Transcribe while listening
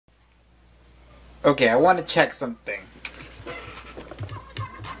Okay, I want to check something.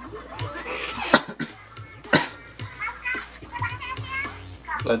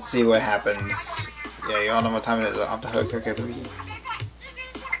 Let's see what happens. Yeah, you all know what time it is. Off the hook. Okay.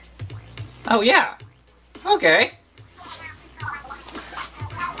 Oh yeah. Okay.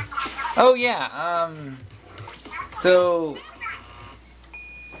 Oh yeah. So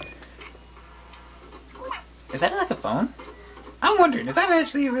is that like a phone? I'm wondering, is that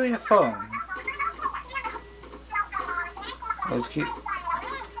actually really a phone? Let's keep.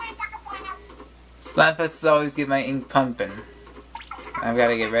 Splatfest always get my ink pumping. I've got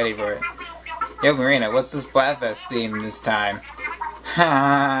to get ready for it. Yo, Marina, what's the Splatfest theme this time?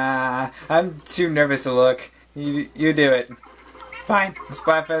 Ha! I'm too nervous to look. You do it. Fine. The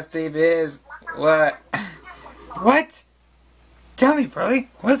Splatfest theme is what? What? Tell me, Pearly.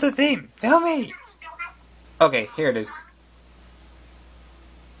 What's the theme? Tell me. Okay, here it is.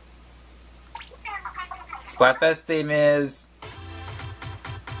 Splatfest theme is.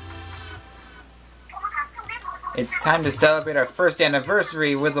 It's time to celebrate our first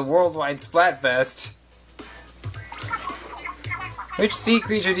anniversary with the worldwide Splatfest. Which sea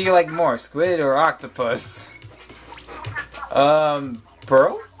creature do you like more, Squid or Octopus?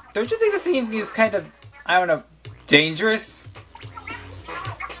 Pearl? Don't you think the theme is kind of, I don't know, dangerous?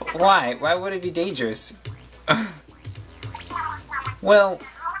 Why? Why would it be dangerous? Well,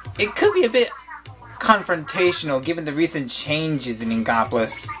 it could be a bit confrontational given the recent changes in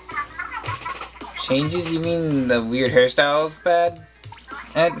Octopus. Changes? You mean the weird hairstyle's bad?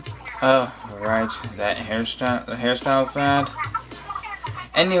 Oh, right, that hairstyle, the hairstyle fad.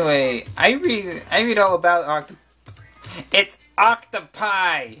 Anyway, I read all about It's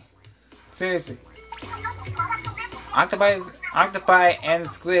octopi. Seriously, octopi and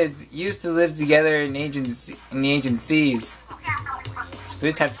squids used to live together in the ancient seas.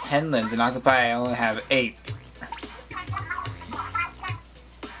 Squids have 10 limbs, and octopi only have 8.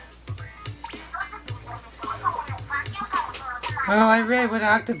 Well, I read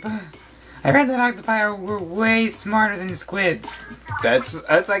that octopi were way smarter than squids. That's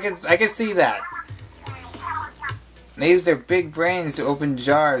I can see that. They use their big brains to open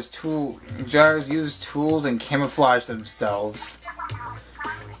jars. Jars use tools and camouflage themselves.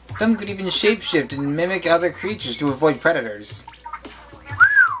 Some could even shapeshift and mimic other creatures to avoid predators.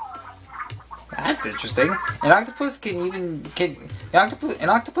 That's interesting. An octopus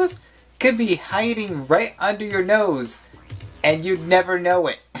could be hiding right under your nose, and you'd never know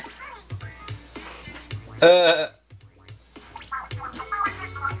it.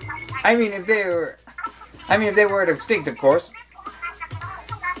 I mean, if they were extinct, of course.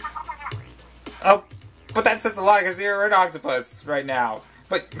 Oh, but that says a lot because you're an octopus right now.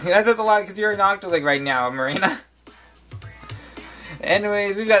 But that says a lot because you're an octoling right now, Marina.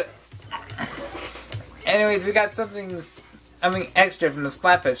 Anyways, we got something, extra from the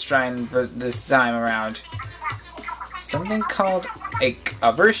Splatfest shrine for this time around. Something called a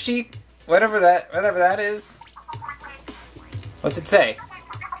cover sheet? Whatever that is. What's it say?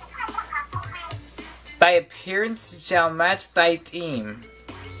 Thy appearance shall match thy team.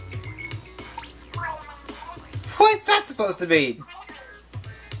 What's that supposed to mean?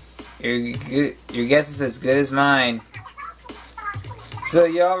 Your guess is as good as mine. So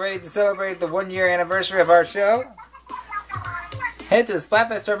you all ready to celebrate the 1-year anniversary of our show? Head to the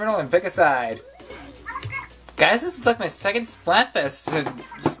Splatfest terminal and pick a side. Guys, this is like my second Splatfest.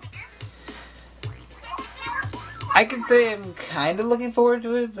 I can say I'm kind of looking forward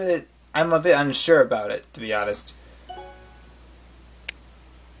to it, but I'm a bit unsure about it, to be honest.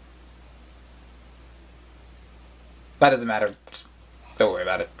 That doesn't matter. Just don't worry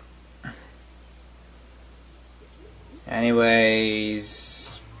about it.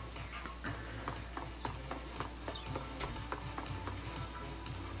 Anyways...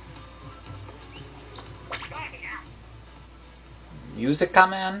 Music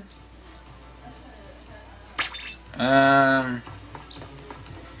command?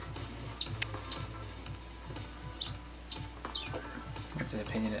 What's the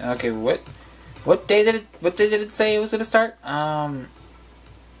opinion? Okay, what day did it say it was gonna start?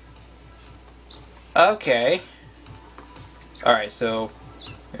 Okay. Alright, so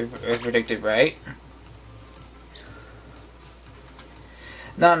it predicted right.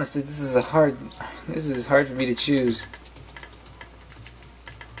 No, honestly, this is hard for me to choose.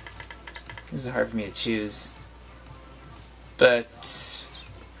 This is hard for me to choose. But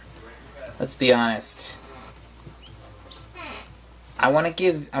let's be honest. I want to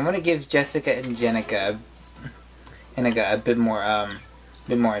give Jessica and Jenica a bit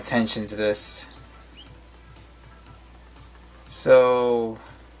more attention to this. So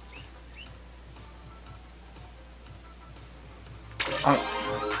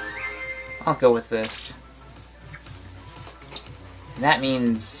I'll go with this. And that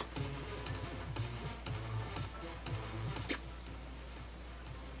means...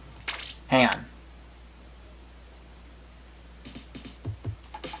 Hang on.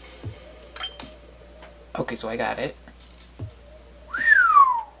 Okay, so I got it.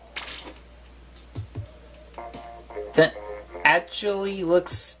 That actually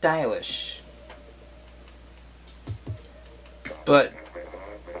looks stylish. But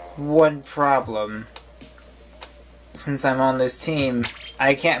one problem. Since I'm on this team,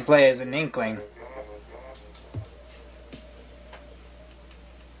 I can't play as an Inkling.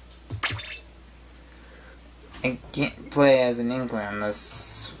 I can't play as an Inkling on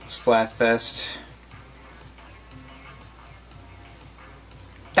this Splatfest.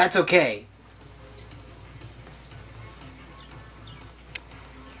 That's okay!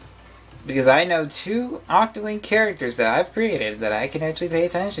 Because I know 2 Octoling characters that I've created that I can actually pay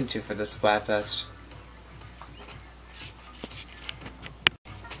attention to for this Splatfest.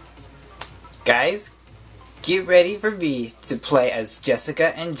 Guys, get ready for me to play as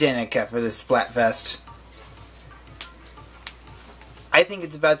Jessica and Jenica for this Splatfest. I think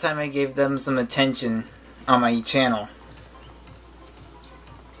it's about time I gave them some attention on my channel.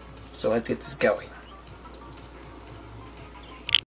 So let's get this going.